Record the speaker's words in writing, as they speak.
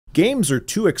Games are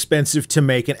too expensive to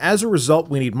make, and as a result,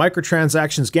 we need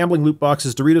microtransactions, gambling loot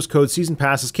boxes, Doritos codes, season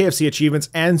passes, KFC achievements,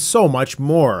 and so much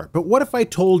more. But what if I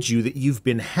told you that you've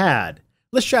been had?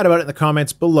 Let's chat about it in the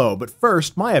comments below, but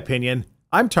first, my opinion.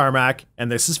 I'm Tarmack, and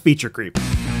this is Feature Creep.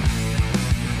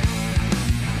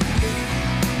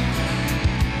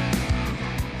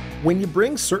 When you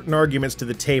bring certain arguments to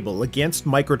the table against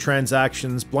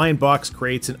microtransactions, blind box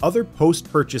crates, and other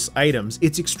post-purchase items,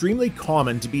 it's extremely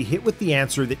common to be hit with the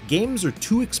answer that games are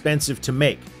too expensive to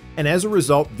make, and as a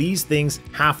result, these things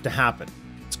have to happen.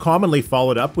 It's commonly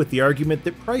followed up with the argument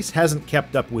that price hasn't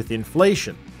kept up with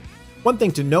inflation. One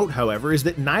thing to note, however, is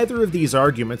that neither of these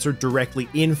arguments are directly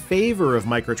in favor of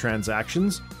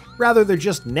microtransactions. Rather, they're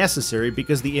just necessary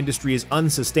because the industry is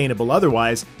unsustainable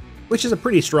otherwise, which is a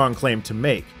pretty strong claim to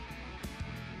make.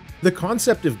 The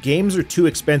concept of games are too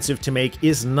expensive to make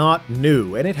is not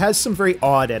new, and it has some very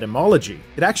odd etymology.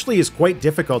 It actually is quite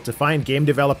difficult to find game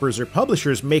developers or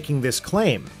publishers making this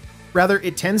claim. Rather,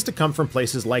 it tends to come from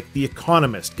places like The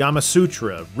Economist,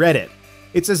 Gamasutra, Reddit.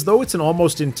 It's as though it's an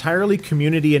almost entirely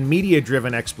community and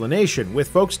media-driven explanation, with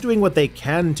folks doing what they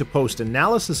can to post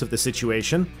analysis of the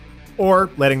situation, or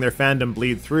letting their fandom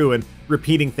bleed through and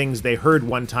repeating things they heard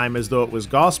one time as though it was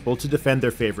gospel to defend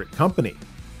their favorite company.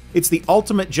 It's the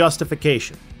ultimate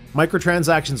justification.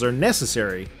 Microtransactions are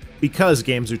necessary because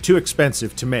games are too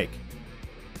expensive to make.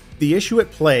 The issue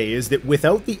at play is that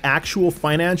without the actual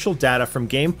financial data from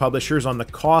game publishers on the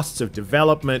costs of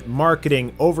development,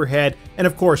 marketing, overhead, and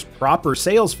of course proper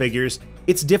sales figures,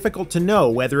 it's difficult to know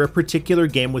whether a particular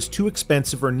game was too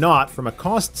expensive or not from a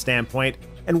cost standpoint,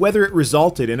 and whether it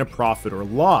resulted in a profit or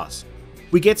loss.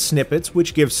 We get snippets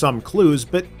which give some clues,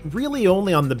 but really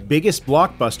only on the biggest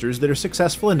blockbusters that are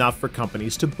successful enough for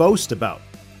companies to boast about.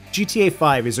 GTA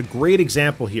 5 is a great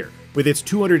example here, with its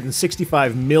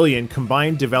 $265 million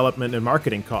combined development and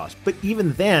marketing costs, but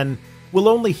even then, we'll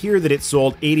only hear that it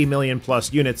sold 80 million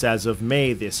plus units as of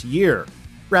May this year,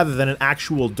 rather than an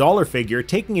actual dollar figure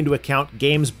taking into account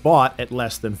games bought at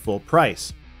less than full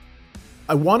price.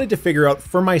 I wanted to figure out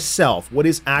for myself what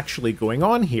is actually going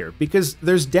on here, because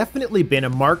there's definitely been a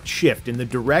marked shift in the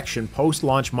direction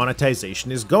post-launch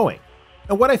monetization is going.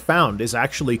 And what I found is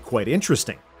actually quite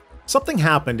interesting. Something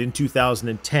happened in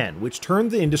 2010 which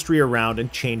turned the industry around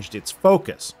and changed its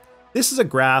focus. This is a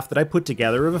graph that I put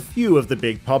together of a few of the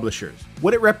big publishers.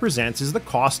 What it represents is the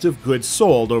cost of goods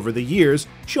sold over the years,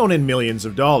 shown in millions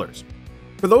of dollars.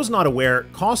 For those not aware,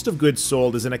 cost of goods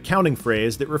sold is an accounting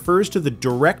phrase that refers to the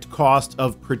direct cost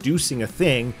of producing a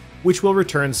thing, which will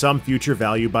return some future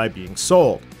value by being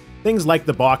sold. Things like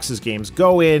the boxes games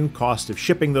go in, cost of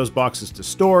shipping those boxes to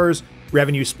stores,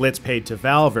 revenue splits paid to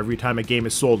Valve every time a game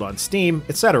is sold on Steam,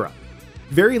 etc.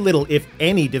 Very little, if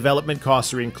any, development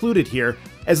costs are included here,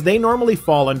 as they normally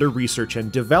fall under research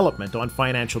and development on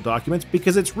financial documents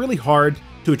because it's really hard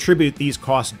to attribute these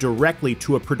costs directly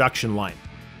to a production line.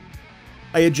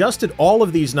 I adjusted all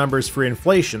of these numbers for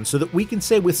inflation so that we can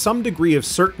say with some degree of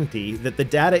certainty that the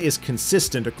data is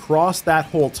consistent across that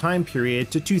whole time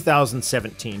period to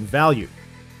 2017 value.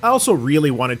 I also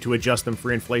really wanted to adjust them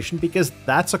for inflation because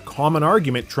that's a common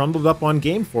argument trundled up on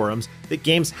game forums that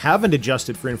games haven't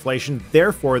adjusted for inflation,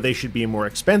 therefore they should be more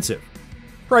expensive.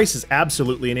 Price is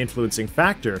absolutely an influencing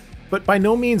factor, but by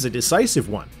no means a decisive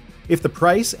one. If the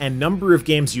price and number of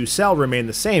games you sell remain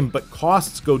the same, but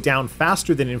costs go down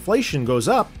faster than inflation goes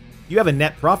up, you have a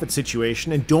net profit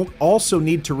situation and don't also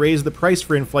need to raise the price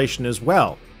for inflation as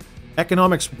well.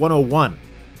 Economics 101.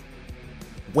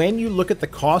 When you look at the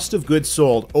cost of goods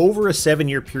sold over a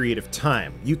 7-year period of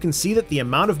time, you can see that the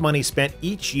amount of money spent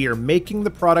each year making the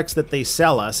products that they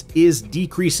sell us is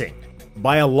decreasing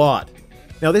by a lot.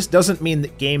 Now, this doesn't mean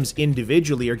that games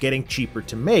individually are getting cheaper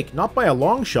to make, not by a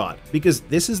long shot, because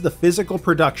this is the physical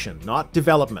production, not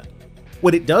development.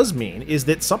 What it does mean is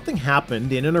that something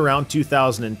happened in and around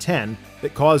 2010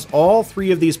 that caused all three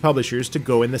of these publishers to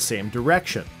go in the same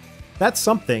direction. That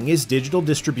something is digital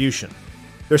distribution.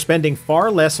 They're spending far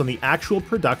less on the actual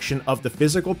production of the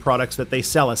physical products that they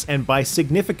sell us, and by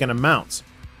significant amounts.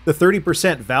 The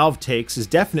 30% Valve takes is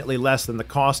definitely less than the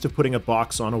cost of putting a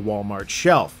box on a Walmart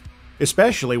shelf.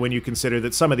 Especially when you consider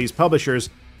that some of these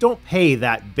publishers don't pay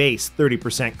that base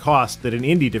 30% cost that an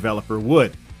indie developer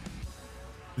would.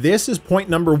 This is point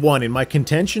number one in my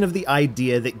contention of the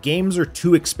idea that games are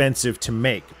too expensive to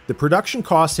make. The production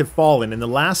costs have fallen in the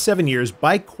last 7 years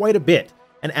by quite a bit,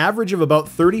 an average of about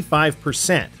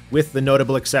 35%, with the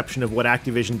notable exception of what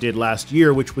Activision did last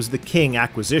year, which was the King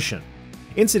acquisition.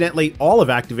 Incidentally, all of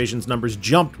Activision's numbers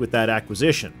jumped with that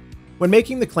acquisition. When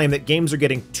making the claim that games are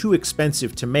getting too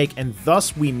expensive to make and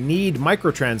thus we need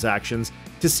microtransactions,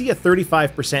 To see a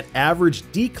 35% average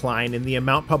decline in the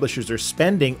amount publishers are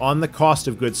spending on the cost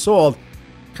of goods sold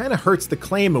kind of hurts the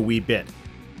claim a wee bit,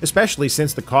 especially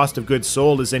since the cost of goods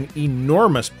sold is an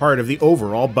enormous part of the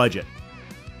overall budget.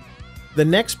 The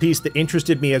next piece that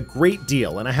interested me a great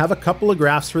deal, and I have a couple of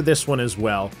graphs for this one as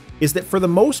well, is that for the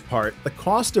most part, the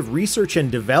cost of research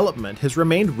and development has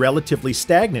remained relatively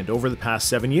stagnant over the past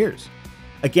 7 years.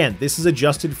 Again, this is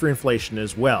adjusted for inflation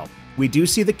as well. We do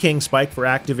see the king spike for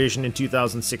Activision in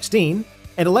 2016,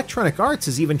 and Electronic Arts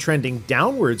is even trending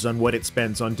downwards on what it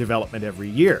spends on development every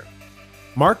year.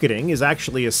 Marketing is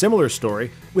actually a similar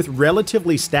story, with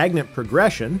relatively stagnant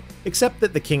progression, except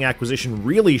that the King acquisition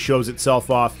really shows itself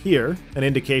off here, an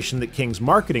indication that King's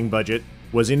marketing budget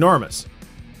was enormous.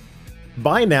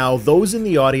 By now, those in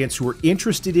the audience who are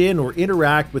interested in or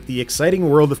interact with the exciting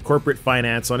world of corporate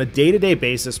finance on a day-to-day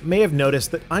basis may have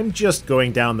noticed that I'm just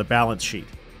going down the balance sheet.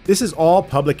 This is all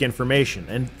public information,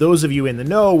 and those of you in the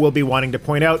know will be wanting to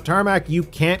point out, Tarmack, you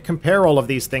can't compare all of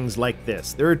these things like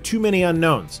this. There are too many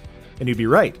unknowns. And you'd be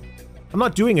right. I'm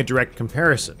not doing a direct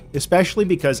comparison, especially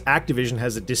because Activision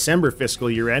has a December fiscal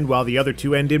year end while the other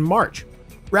two end in March.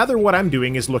 Rather, what I'm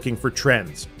doing is looking for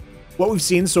trends. What we've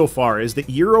seen so far is that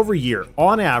year over year,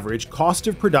 on average, cost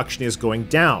of production is going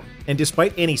down, and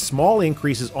despite any small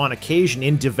increases on occasion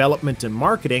in development and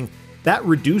marketing, that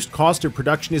reduced cost of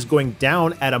production is going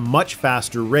down at a much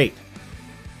faster rate.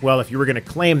 Well, if you were going to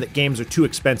claim that games are too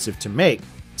expensive to make,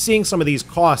 seeing some of these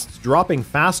costs dropping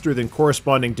faster than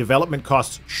corresponding development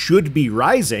costs should be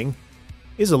rising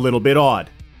is a little bit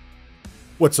odd.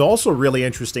 What's also really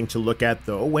interesting to look at,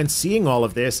 though, when seeing all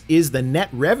of this is the net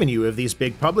revenue of these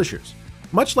big publishers.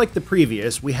 Much like the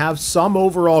previous, we have some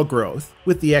overall growth,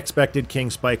 with the expected king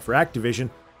spike for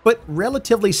Activision, but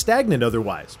relatively stagnant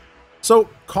otherwise. So,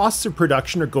 costs of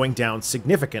production are going down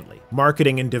significantly,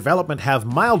 marketing and development have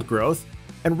mild growth,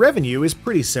 and revenue is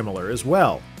pretty similar as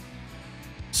well.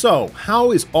 So,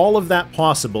 how is all of that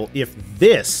possible if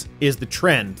this is the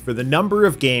trend for the number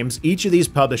of games each of these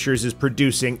publishers is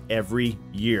producing every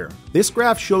year? This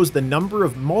graph shows the number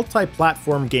of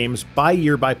multi-platform games by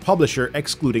year by publisher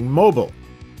excluding mobile.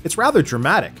 It's rather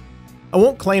dramatic. I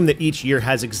won't claim that each year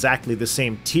has exactly the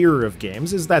same tier of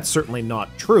games, as that's certainly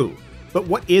not true. But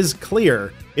what is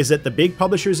clear is that the big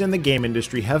publishers in the game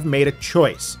industry have made a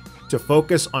choice to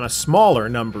focus on a smaller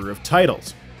number of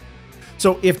titles.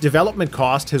 So if development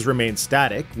cost has remained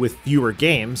static with fewer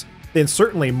games, then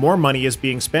certainly more money is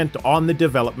being spent on the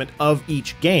development of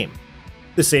each game.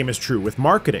 The same is true with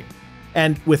marketing.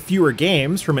 And with fewer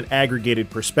games from an aggregated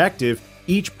perspective,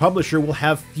 each publisher will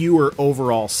have fewer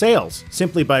overall sales,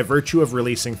 simply by virtue of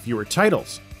releasing fewer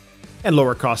titles, and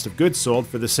lower cost of goods sold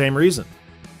for the same reason.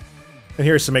 And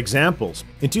here are some examples.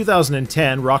 In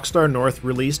 2010, Rockstar North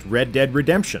released Red Dead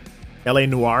Redemption, LA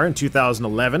Noire in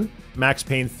 2011, Max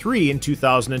Payne 3 in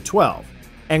 2012,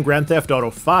 and Grand Theft Auto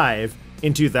 5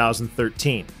 in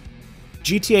 2013.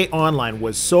 GTA Online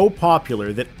was so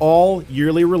popular that all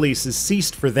yearly releases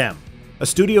ceased for them. A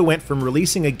studio went from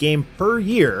releasing a game per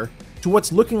year to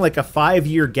what's looking like a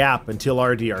 5-year gap until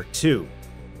RDR2.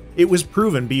 It was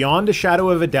proven beyond a shadow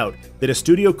of a doubt that a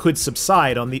studio could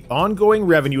subside on the ongoing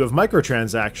revenue of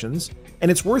microtransactions, and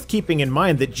it's worth keeping in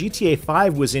mind that GTA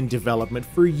 5 was in development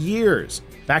for years,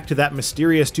 back to that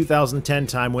mysterious 2010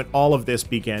 time when all of this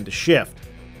began to shift.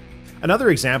 Another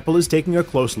example is taking a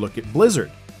close look at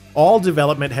Blizzard. All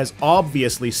development has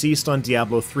obviously ceased on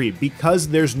Diablo 3 because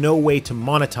there's no way to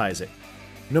monetize it.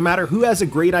 No matter who has a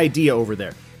great idea over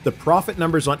there, the profit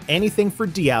numbers on anything for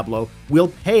Diablo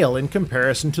will pale in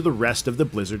comparison to the rest of the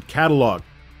Blizzard catalog.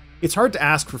 It's hard to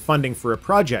ask for funding for a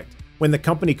project when the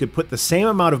company could put the same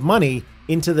amount of money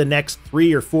into the next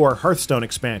 3 or 4 Hearthstone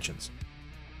expansions.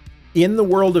 In the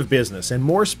world of business, and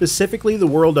more specifically the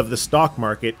world of the stock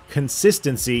market,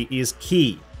 consistency is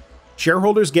key.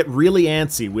 Shareholders get really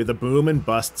antsy with a boom and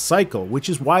bust cycle, which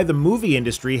is why the movie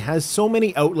industry has so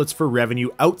many outlets for revenue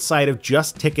outside of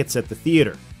just tickets at the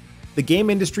theater. The game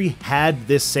industry had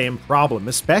this same problem,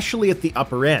 especially at the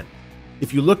upper end.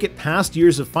 If you look at past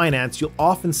years of finance, you'll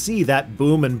often see that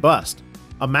boom and bust.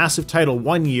 A massive title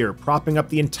one year propping up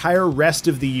the entire rest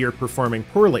of the year performing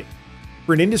poorly.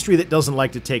 For an industry that doesn't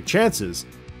like to take chances,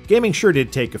 gaming sure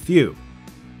did take a few.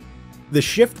 The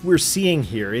shift we're seeing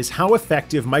here is how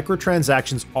effective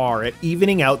microtransactions are at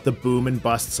evening out the boom and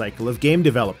bust cycle of game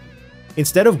development.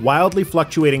 Instead of wildly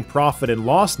fluctuating profit and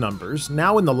loss numbers,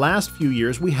 now in the last few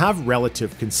years we have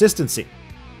relative consistency.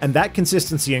 And that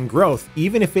consistency and growth,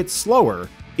 even if it's slower,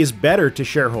 is better to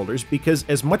shareholders because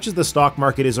as much as the stock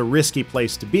market is a risky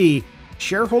place to be,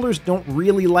 shareholders don't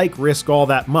really like risk all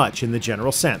that much in the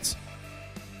general sense.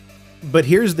 But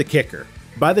here's the kicker.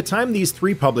 By the time these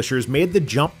three publishers made the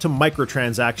jump to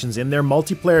microtransactions in their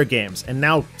multiplayer games, and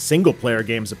now single-player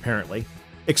games apparently,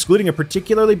 excluding a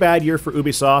particularly bad year for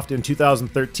Ubisoft in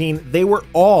 2013, they were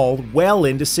all well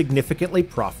into significantly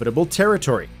profitable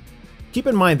territory. Keep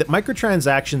in mind that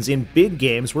microtransactions in big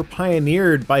games were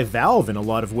pioneered by Valve in a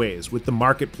lot of ways, with the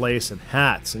marketplace and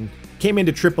hats, and came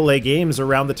into AAA games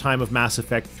around the time of Mass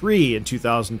Effect 3 in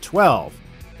 2012.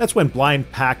 That's when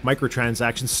blind pack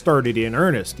microtransactions started in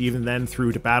earnest, even then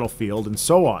through to Battlefield and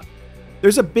so on.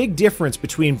 There's a big difference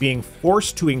between being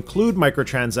forced to include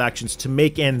microtransactions to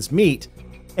make ends meet,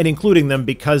 and including them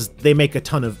because they make a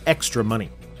ton of extra money.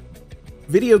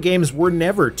 Video games were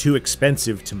never too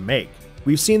expensive to make.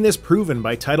 We've seen this proven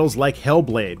by titles like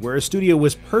Hellblade, where a studio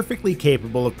was perfectly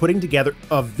capable of putting together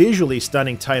a visually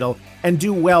stunning title and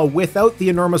do well without the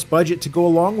enormous budget to go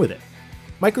along with it.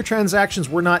 Microtransactions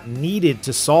were not needed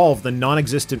to solve the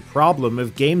non-existent problem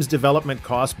of games development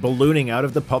costs ballooning out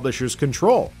of the publisher's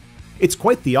control. It's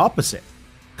quite the opposite.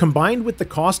 Combined with the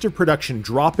cost of production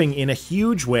dropping in a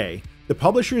huge way, the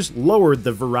publishers lowered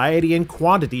the variety and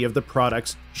quantity of the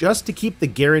products just to keep the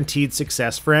guaranteed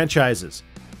success franchises,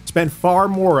 spend far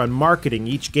more on marketing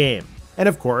each game, and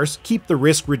of course, keep the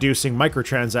risk-reducing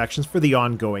microtransactions for the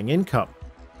ongoing income.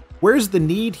 Where's the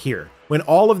need here, when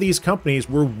all of these companies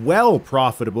were well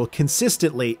profitable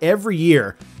consistently every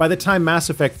year by the time Mass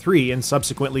Effect 3 and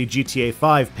subsequently GTA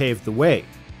 5 paved the way?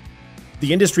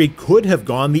 The industry could have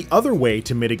gone the other way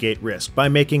to mitigate risk by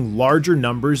making larger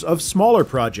numbers of smaller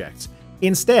projects.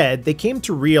 Instead, they came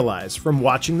to realize from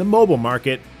watching the mobile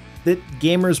market that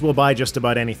gamers will buy just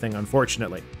about anything,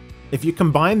 unfortunately. If you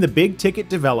combine the big ticket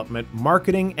development,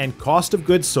 marketing, and cost of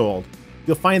goods sold,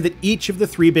 you'll find that each of the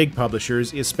three big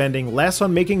publishers is spending less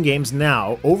on making games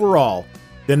now, overall,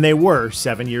 than they were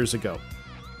 7 years ago.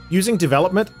 Using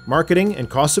development, marketing, and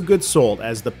cost of goods sold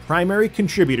as the primary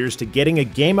contributors to getting a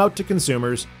game out to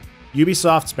consumers,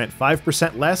 Ubisoft spent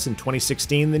 5% less in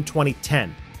 2016 than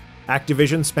 2010.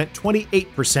 Activision spent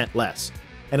 28% less,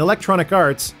 and Electronic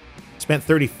Arts spent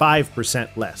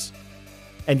 35% less.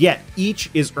 And yet,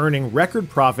 each is earning record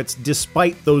profits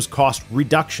despite those cost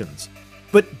reductions.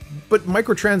 But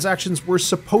microtransactions were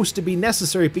supposed to be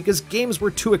necessary because games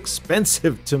were too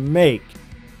expensive to make.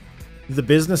 The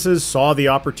businesses saw the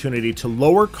opportunity to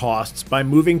lower costs by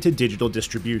moving to digital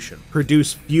distribution,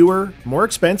 produce fewer, more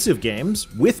expensive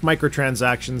games with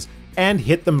microtransactions, and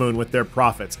hit the moon with their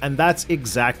profits, and that's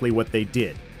exactly what they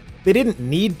did. They didn't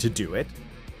need to do it.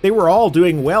 They were all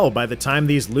doing well by the time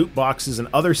these loot boxes and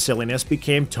other silliness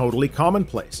became totally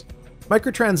commonplace.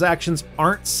 Microtransactions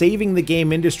aren't saving the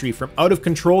game industry from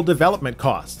out-of-control development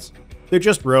costs. They're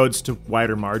just roads to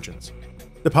wider margins.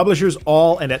 The publishers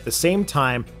all and at the same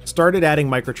time started adding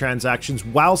microtransactions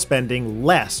while spending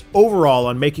less overall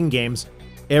on making games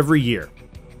every year.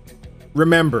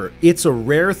 Remember, it's a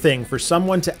rare thing for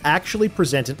someone to actually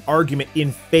present an argument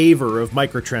in favor of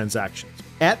microtransactions.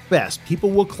 At best, people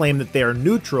will claim that they are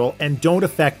neutral and don't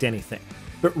affect anything.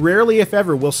 But rarely, if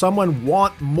ever, will someone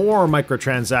want more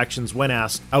microtransactions when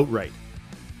asked outright.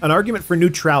 An argument for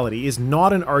neutrality is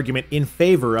not an argument in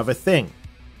favor of a thing.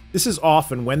 This is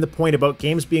often when the point about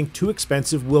games being too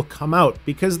expensive will come out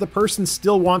because the person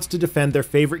still wants to defend their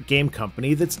favorite game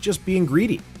company that's just being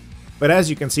greedy. But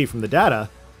as you can see from the data,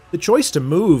 the choice to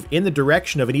move in the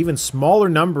direction of an even smaller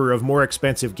number of more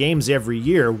expensive games every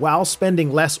year while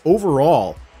spending less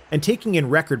overall and taking in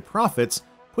record profits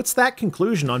puts that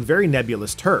conclusion on very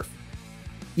nebulous turf.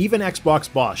 Even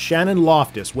Xbox boss Shannon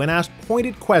Loftus, when asked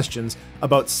pointed questions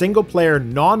about single-player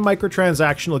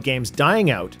non-microtransactional games dying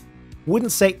out,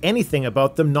 wouldn't say anything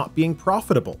about them not being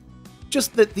profitable,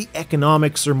 just that the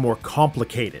economics are more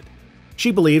complicated.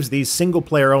 She believes these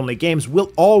single-player only games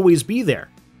will always be there.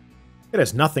 It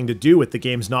has nothing to do with the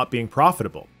games not being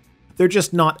profitable. They're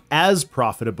just not as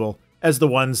profitable as the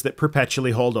ones that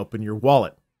perpetually hold open your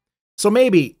wallet. So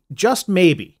maybe, just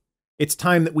maybe, it's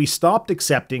time that we stopped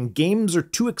accepting games are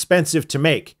too expensive to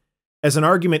make as an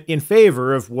argument in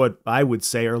favor of what I would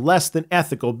say are less than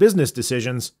ethical business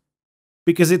decisions,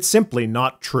 because it's simply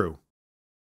not true.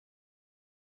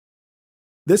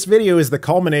 This video is the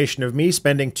culmination of me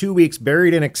spending 2 weeks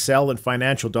buried in Excel and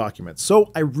financial documents,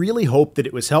 so I really hope that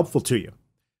it was helpful to you.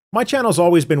 My channel's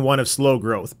always been one of slow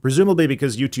growth, presumably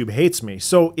because YouTube hates me,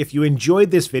 so if you enjoyed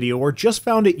this video or just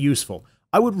found it useful,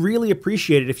 I would really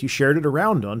appreciate it if you shared it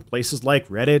around on places like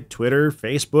Reddit, Twitter,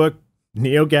 Facebook,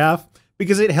 NeoGAF,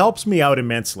 because it helps me out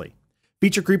immensely.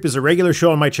 Feature Creep is a regular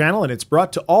show on my channel, and it's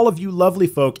brought to all of you lovely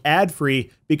folk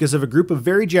ad-free because of a group of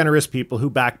very generous people who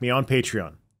back me on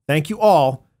Patreon. Thank you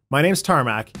all. My name's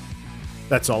Tarmack.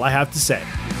 That's all I have to say.